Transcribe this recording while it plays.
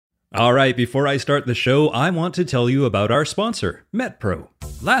All right, before I start the show, I want to tell you about our sponsor, MetPro.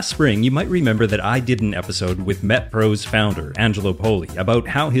 Last spring, you might remember that I did an episode with MetPro's founder, Angelo Poli, about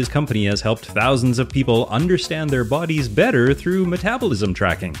how his company has helped thousands of people understand their bodies better through metabolism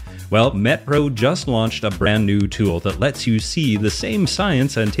tracking. Well, MetPro just launched a brand new tool that lets you see the same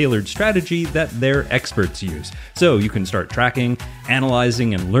science and tailored strategy that their experts use. So you can start tracking,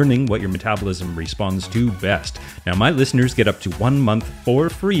 analyzing, and learning what your metabolism responds to best. Now, my listeners get up to 1 month for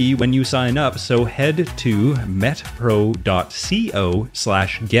free when you sign up, so head to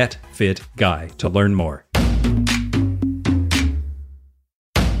metpro.co/getfitguy to learn more.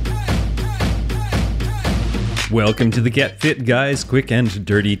 Welcome to the Get Fit Guy's quick and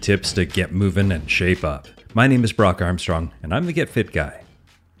dirty tips to get moving and shape up. My name is Brock Armstrong, and I'm the Get Fit Guy.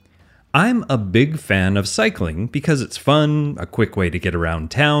 I'm a big fan of cycling because it's fun, a quick way to get around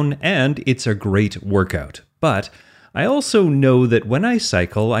town, and it's a great workout. But I also know that when I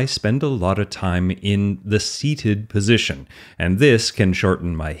cycle, I spend a lot of time in the seated position, and this can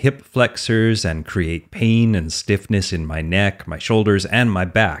shorten my hip flexors and create pain and stiffness in my neck, my shoulders, and my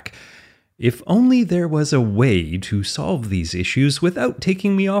back. If only there was a way to solve these issues without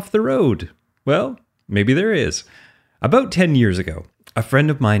taking me off the road. Well, maybe there is. About 10 years ago, a friend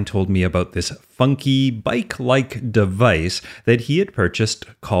of mine told me about this funky bike-like device that he had purchased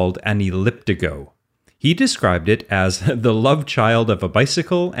called an Elliptical. He described it as the love child of a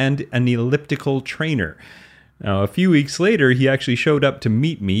bicycle and an elliptical trainer. Now, a few weeks later, he actually showed up to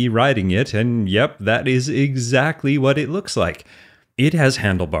meet me riding it, and yep, that is exactly what it looks like. It has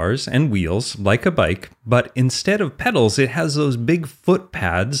handlebars and wheels like a bike, but instead of pedals, it has those big foot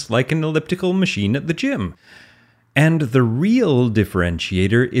pads like an elliptical machine at the gym. And the real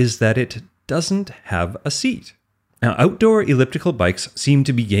differentiator is that it doesn't have a seat. Now, outdoor elliptical bikes seem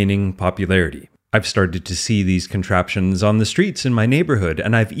to be gaining popularity. I've started to see these contraptions on the streets in my neighborhood,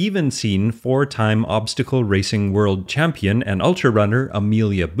 and I've even seen 4-time obstacle racing world champion and ultra runner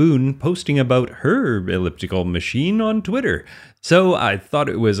Amelia Boone posting about her elliptical machine on Twitter. So I thought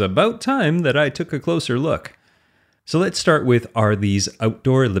it was about time that I took a closer look. So let's start with, are these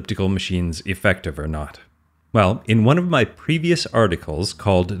outdoor elliptical machines effective or not? Well, in one of my previous articles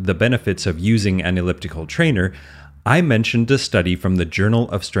called The Benefits of Using an Elliptical Trainer, I mentioned a study from the Journal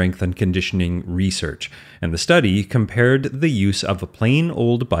of Strength and Conditioning Research, and the study compared the use of a plain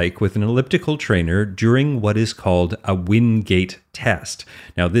old bike with an elliptical trainer during what is called a Wingate test.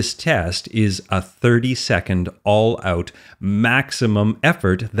 Now, this test is a 30-second all-out maximum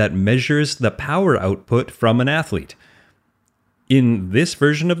effort that measures the power output from an athlete. In this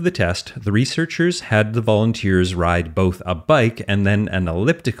version of the test, the researchers had the volunteers ride both a bike and then an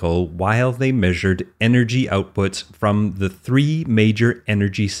elliptical while they measured energy outputs from the 3 major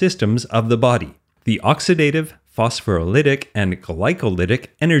energy systems of the body: the oxidative, phospholytic, and glycolytic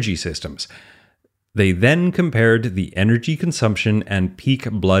energy systems. They then compared the energy consumption and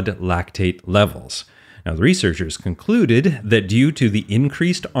peak blood lactate levels. Now, the researchers concluded that due to the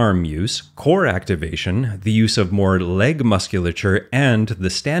increased arm use, core activation, the use of more leg musculature, and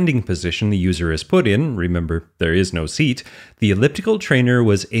the standing position the user is put in — remember, there is no seat — the elliptical trainer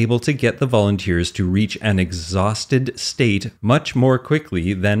was able to get the volunteers to reach an exhausted state much more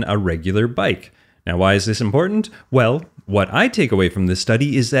quickly than a regular bike. Now, why is this important? Well, what I take away from this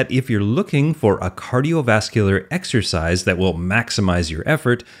study is that if you're looking for a cardiovascular exercise that will maximize your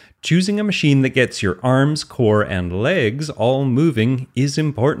effort, choosing a machine that gets your arms, core, and legs all moving is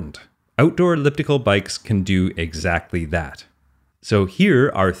important. Outdoor elliptical bikes can do exactly that. So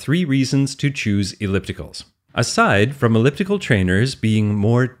here are 3 reasons to choose ellipticals. Aside from elliptical trainers being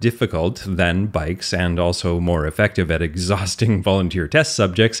more difficult than bikes and also more effective at exhausting volunteer test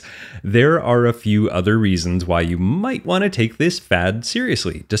subjects, there are a few other reasons why you might want to take this fad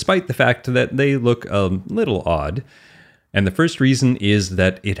seriously, despite the fact that they look a little odd. And the first reason is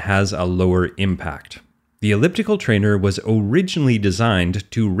that it has a lower impact. The elliptical trainer was originally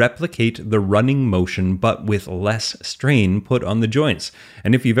designed to replicate the running motion but with less strain put on the joints.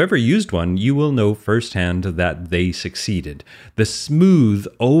 And if you've ever used one, you will know firsthand that they succeeded. The smooth,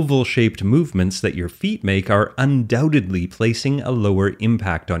 oval-shaped movements that your feet make are undoubtedly placing a lower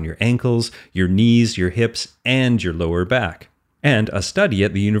impact on your ankles, your knees, your hips, and your lower back. And a study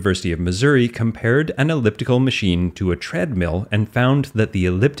at the University of Missouri compared an elliptical machine to a treadmill and found that the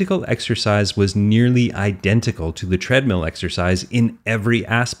elliptical exercise was nearly identical to the treadmill exercise in every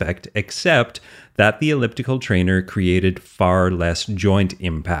aspect, except that the elliptical trainer created far less joint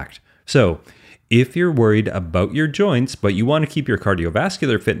impact. So, if you're worried about your joints, but you want to keep your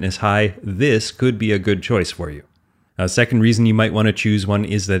cardiovascular fitness high, this could be a good choice for you. A second reason you might want to choose one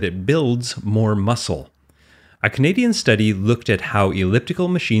is that it builds more muscle. A Canadian study looked at how elliptical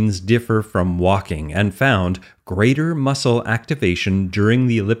machines differ from walking and found greater muscle activation during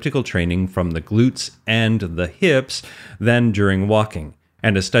the elliptical training from the glutes and the hips than during walking.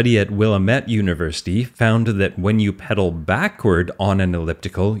 And a study at Willamette University found that when you pedal backward on an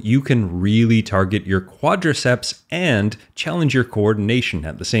elliptical, you can really target your quadriceps and challenge your coordination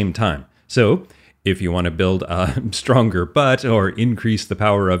at the same time. So, if you want to build a stronger butt or increase the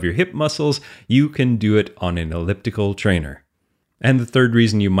power of your hip muscles, you can do it on an elliptical trainer. And the third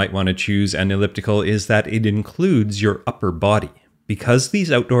reason you might want to choose an elliptical is that it includes your upper body. Because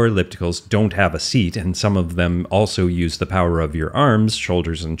these outdoor ellipticals don't have a seat, and some of them also use the power of your arms,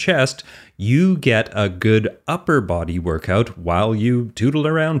 shoulders, and chest, you get a good upper body workout while you tootle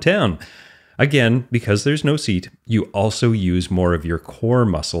around town. Again, because there's no seat, you also use more of your core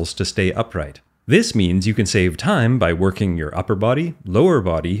muscles to stay upright. This means you can save time by working your upper body, lower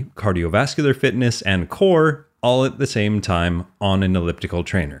body, cardiovascular fitness, and core all at the same time on an elliptical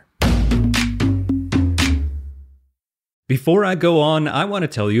trainer. Before I go on, I want to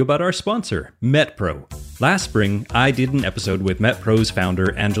tell you about our sponsor, MetPro. Last spring, I did an episode with MetPro's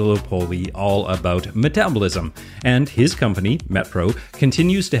founder, Angelo Poli, all about metabolism. And his company, MetPro,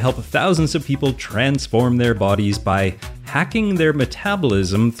 continues to help thousands of people transform their bodies by hacking their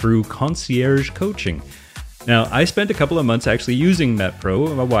metabolism through concierge coaching. Now, I spent a couple of months actually using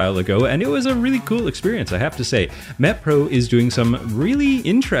MetPro a while ago, and it was a really cool experience, I have to say. MetPro is doing some really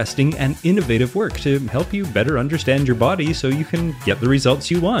interesting and innovative work to help you better understand your body so you can get the results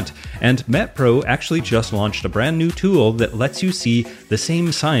you want. And MetPro actually just launched a brand new tool that lets you see the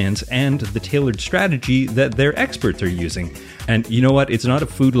same science and the tailored strategy that their experts are using. And you know what? It's not a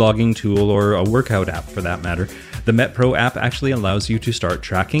food logging tool or a workout app for that matter. The MetPro app actually allows you to start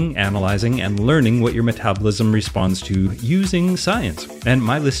tracking, analyzing, and learning what your metabolism responds to using science. And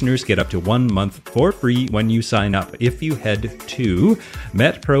my listeners get up to 1 month for free when you sign up if you head to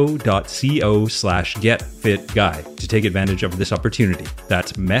metpro.co/getfitguy to take advantage of this opportunity.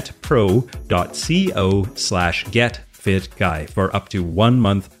 That's metpro.co/getfitguy for up to 1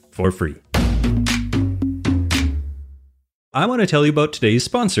 month for free. I want to tell you about today's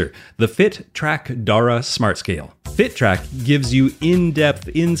sponsor, the FitTrack Dara Smart Scale. FitTrack gives you in-depth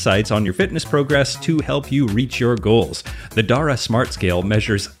insights on your fitness progress to help you reach your goals. The Dara Smart Scale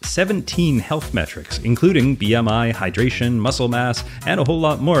measures 17 health metrics, including BMI, hydration, muscle mass, and a whole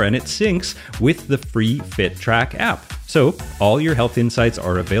lot more, and it syncs with the free FitTrack app. So, all your health insights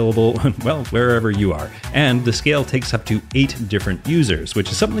are available, well, wherever you are. And the scale takes up to 8 different users, which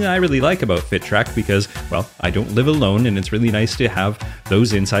is something I really like about FitTrack because, well, I don't live alone and it's really nice to have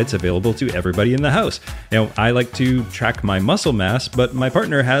those insights available to everybody in the house. Now, I like to track my muscle mass, but my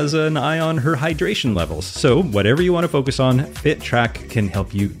partner has an eye on her hydration levels. So, whatever you want to focus on, FitTrack can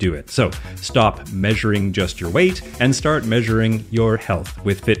help you do it. So, stop measuring just your weight and start measuring your health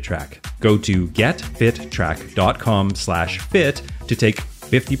with FitTrack. Go to getfittrack.com/fit to take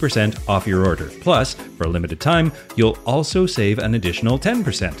 50% off your order. Plus, for a limited time, you'll also save an additional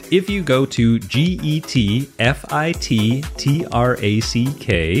 10% if you go to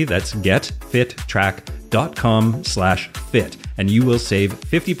getfittrack, that's getfittrack.com/fit, and you will save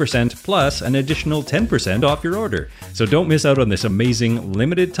 50% plus an additional 10% off your order. So don't miss out on this amazing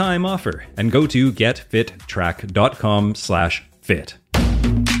limited time offer and go to getfittrack.com/fit.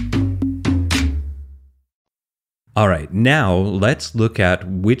 All right, now let's look at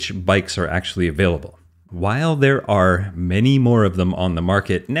which bikes are actually available. While there are many more of them on the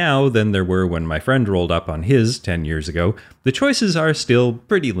market now than there were when my friend rolled up on his 10 years ago, the choices are still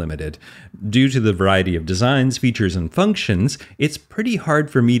pretty limited. Due to the variety of designs, features, and functions, it's pretty hard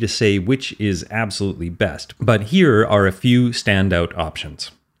for me to say which is absolutely best, but here are a few standout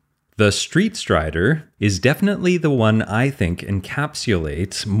options. The Street Strider is definitely the one I think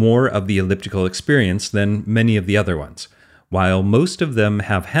encapsulates more of the elliptical experience than many of the other ones. While most of them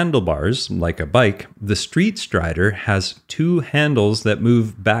have handlebars, like a bike, the Street Strider has 2 handles that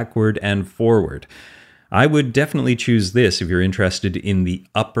move backward and forward. I would definitely choose this if you're interested in the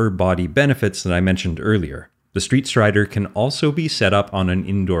upper body benefits that I mentioned earlier. The Street Strider can also be set up on an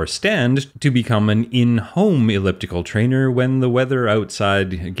indoor stand to become an in-home elliptical trainer when the weather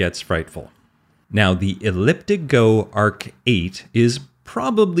outside gets frightful. Now, the Elliptigo Arc 8 is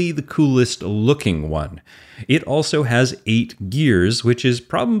probably the coolest looking one. It also has 8 gears, which is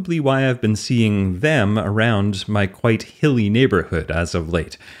probably why I've been seeing them around my quite hilly neighborhood as of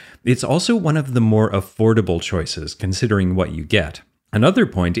late. It's also one of the more affordable choices, considering what you get. Another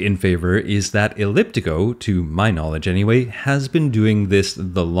point in favor is that Elliptico, to my knowledge anyway, has been doing this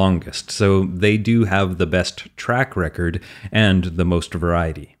the longest, so they do have the best track record and the most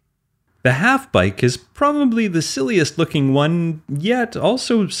variety. The half bike is probably the silliest looking one, yet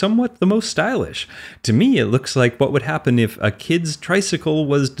also somewhat the most stylish. To me, it looks like what would happen if a kid's tricycle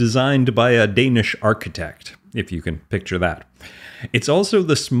was designed by a Danish architect, if you can picture that. It's also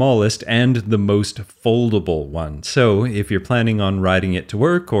the smallest and the most foldable one, so if you're planning on riding it to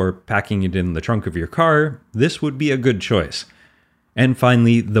work or packing it in the trunk of your car, this would be a good choice. And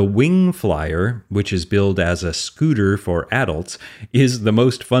finally, the Wing Flyer, which is billed as a scooter for adults, is the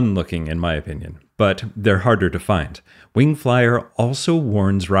most fun looking in my opinion, but they're harder to find. Wing Flyer also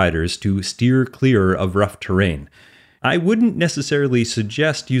warns riders to steer clear of rough terrain. I wouldn't necessarily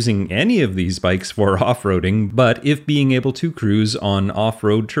suggest using any of these bikes for off-roading, but if being able to cruise on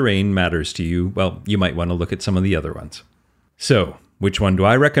off-road terrain matters to you, well, you might want to look at some of the other ones. So, which one do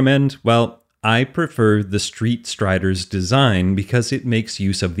I recommend? Well, I prefer the Street Strider's design because it makes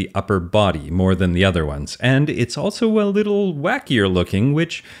use of the upper body more than the other ones, and it's also a little wackier looking,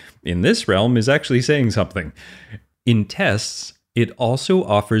 which in this realm is actually saying something. In tests, it also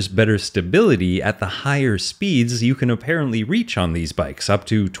offers better stability at the higher speeds you can apparently reach on these bikes, up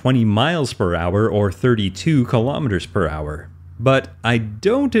to 20 miles per hour or 32 kilometers per hour. But I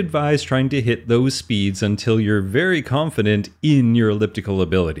don't advise trying to hit those speeds until you're very confident in your elliptical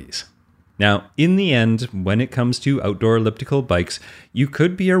abilities. Now, in the end, when it comes to outdoor elliptical bikes, you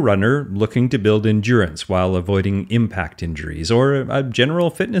could be a runner looking to build endurance while avoiding impact injuries, or a general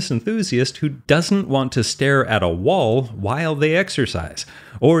fitness enthusiast who doesn't want to stare at a wall while they exercise.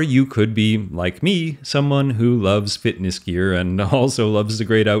 Or you could be, like me, someone who loves fitness gear and also loves the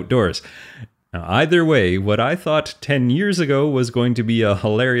great outdoors. Now, either way, what I thought 10 years ago was going to be a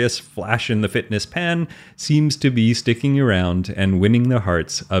hilarious flash in the fitness pan seems to be sticking around and winning the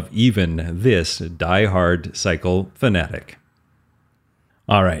hearts of even this die-hard cycle fanatic.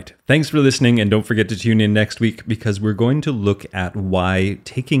 All right, thanks for listening, and don't forget to tune in next week because we're going to look at why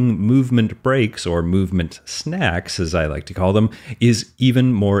taking movement breaks, or movement snacks as I like to call them, is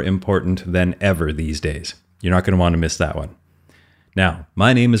even more important than ever these days. You're not going to want to miss that one. Now,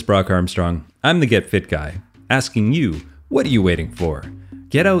 my name is Brock Armstrong. I'm the Get Fit Guy, asking you, what are you waiting for?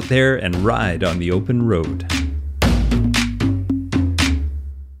 Get out there and ride on the open road.